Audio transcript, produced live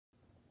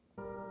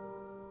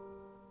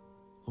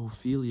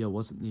Ophelia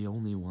wasn't the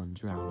only one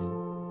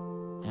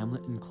drowning.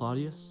 Hamlet and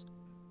Claudius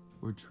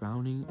were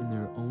drowning in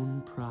their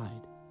own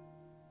pride.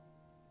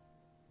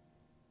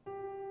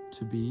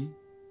 To be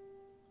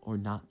or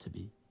not to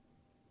be?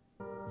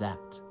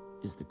 That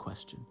is the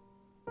question.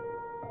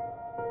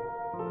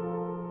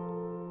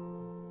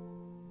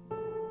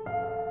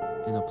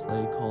 In a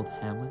play called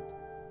Hamlet,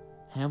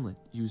 Hamlet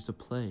used a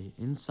play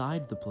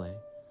inside the play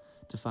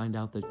to find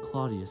out that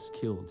Claudius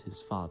killed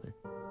his father.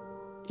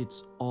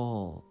 It's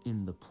all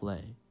in the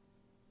play.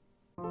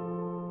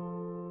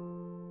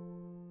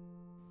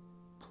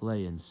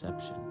 Play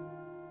inception.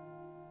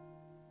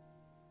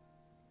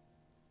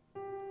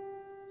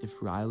 If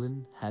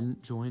Rylan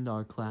hadn't joined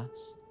our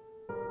class,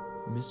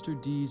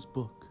 Mr. D's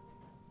book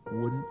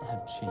wouldn't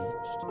have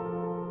changed.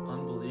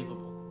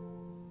 Unbelievable.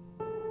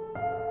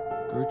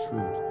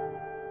 Gertrude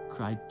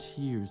cried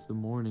tears the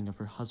morning of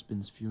her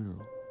husband's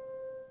funeral,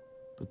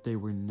 but they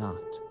were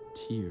not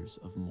tears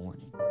of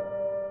mourning.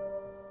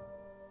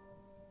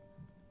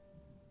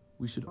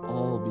 We should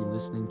all be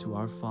listening to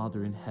our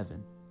Father in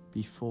heaven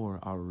before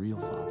our real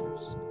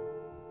fathers.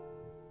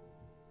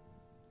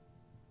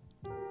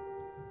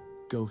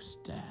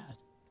 Ghost Dad.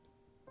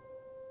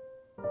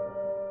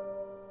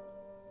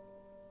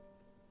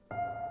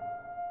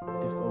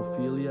 If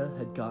Ophelia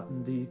had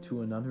gotten thee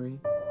to a nunnery,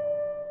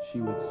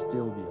 she would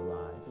still be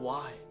alive.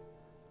 Why?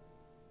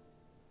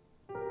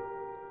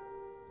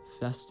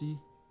 Feste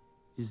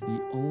is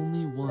the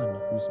only one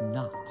who's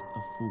not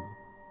a fool.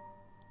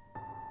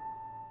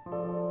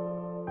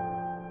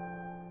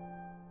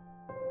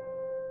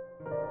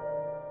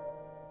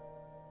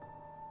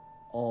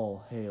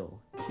 All hail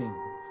King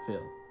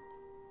Phil.